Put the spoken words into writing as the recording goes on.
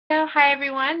Hi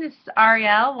everyone, this is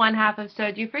Ariel, one half of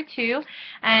Soju for Two,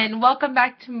 and welcome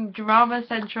back to Drama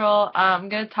Central. I'm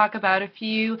going to talk about a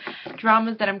few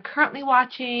dramas that I'm currently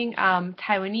watching,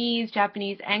 Taiwanese,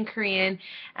 Japanese, and Korean,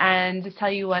 and just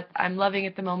tell you what I'm loving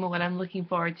at the moment, what I'm looking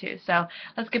forward to. So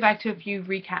let's get back to a few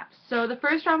recaps. So the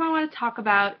first drama I want to talk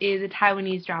about is a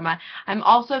Taiwanese drama. I'm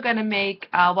also going to make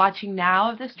watching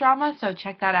now of this drama, so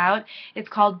check that out. It's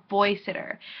called Boy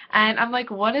Sitter, and I'm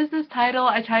like, what is this title?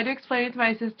 I tried to explain it to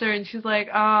my sister and she's like,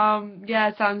 yeah,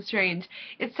 it sounds strange.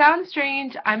 It sounds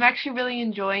strange. I'm actually really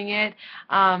enjoying it.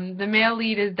 The male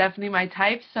lead is definitely my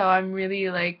type, so I'm really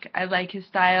I like his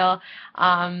style.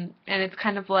 And it's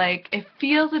kind of like, it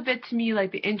feels a bit to me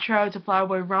like the intro to Flower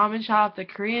Boy Ramen Shop, the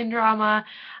Korean drama,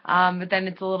 but then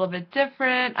it's a little bit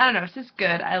different. I don't know, it's just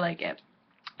good. I like it.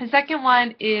 The second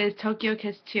one is Tokyo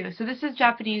Kiss 2. So this is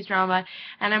Japanese drama,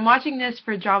 and I'm watching this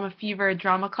for Drama Fever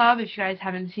Drama Club. If you guys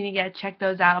haven't seen it yet, check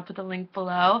those out. I'll put the link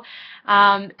below.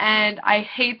 And I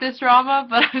hate this drama,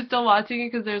 but I'm still watching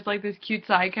it because there's like this cute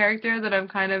side character that I'm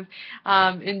kind of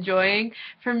enjoying.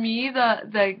 For me,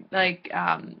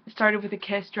 started with the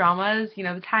Kiss dramas, you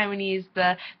know, the Taiwanese,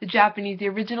 the Japanese, the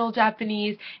original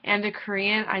Japanese, and the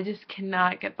Korean. I just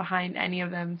cannot get behind any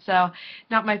of them, so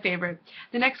not my favorite.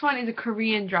 The next one is a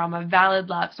Korean drama, Valid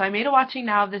Love. So I made a watching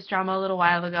now of this drama a little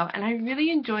while ago, and I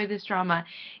really enjoy this drama.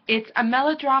 It's a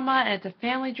melodrama and it's a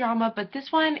family drama, but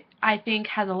this one I think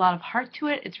has a lot of heart to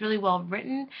it. It's really well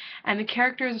written, and the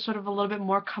characters are sort of a little bit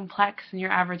more complex than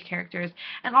your average characters.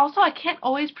 And also, I can't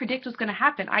always predict what's going to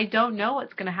happen. I don't know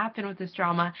what's going to happen with this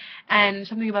drama, and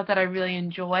something about that I really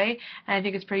enjoy, and I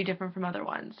think it's pretty different from other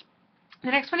ones. The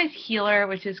next one is Healer,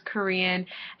 which is Korean,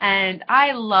 and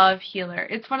I love Healer.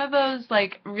 It's one of those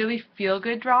like really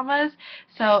feel-good dramas.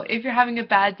 So if you're having a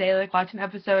bad day, like watch an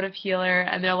episode of Healer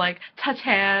and they're like touch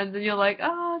hands and you're like,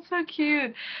 oh, it's so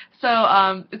cute.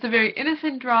 So it's a very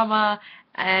innocent drama,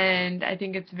 and I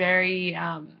think it's very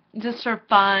just sort of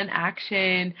fun,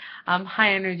 action,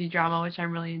 high energy drama, which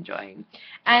I'm really enjoying.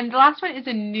 And the last one is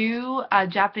a new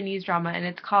Japanese drama, and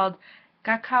it's called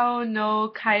Gakao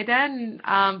no Kaiden.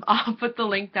 I'll put the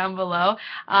link down below.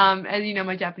 As you know,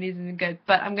 my Japanese isn't good,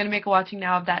 but I'm going to make a watching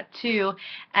now of that too.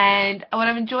 And what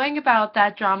I'm enjoying about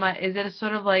that drama is that it's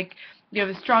sort of like, you have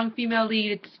a strong female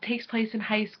lead. It takes place in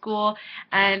high school,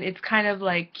 and it's kind of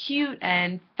like cute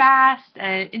and fast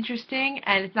and interesting,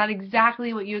 and it's not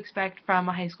exactly what you expect from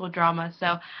a high school drama,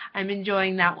 so I'm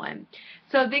enjoying that one.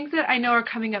 So things that I know are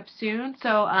coming up soon.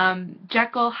 So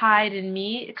Jekyll, Hyde, and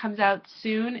Me, it comes out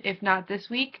soon, if not this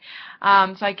week.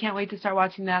 So I can't wait to start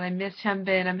watching that. I miss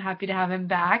Hyunbin. I'm happy to have him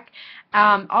back.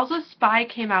 Also, Spy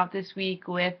came out this week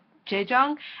with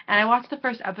Jaejong, and I watched the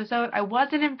first episode. I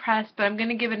wasn't impressed, but I'm going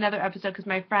to give it another episode because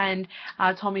my friend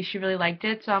told me she really liked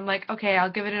it. So I'm like, okay,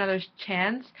 I'll give it another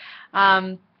chance.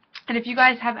 And if you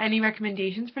guys have any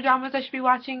recommendations for dramas I should be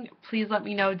watching, please let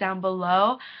me know down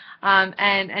below.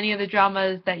 And any other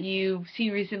dramas that you've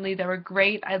seen recently that were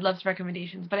great, I'd love some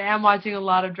recommendations. But I am watching a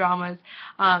lot of dramas.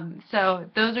 So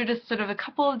those are just sort of a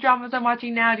couple of dramas I'm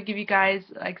watching now to give you guys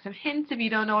like some hints if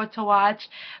you don't know what to watch.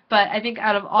 But I think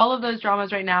out of all of those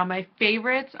dramas right now, my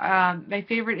favorite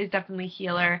is definitely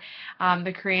Healer,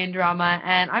 the Korean drama.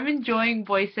 And I'm enjoying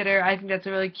Boy Sitter. I think that's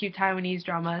a really cute Taiwanese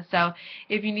drama. So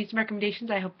if you need some recommendations,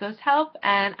 I hope those help.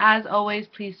 And as always,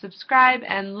 please subscribe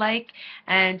and like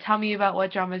and tell me about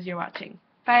what dramas you're watching.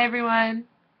 Bye everyone!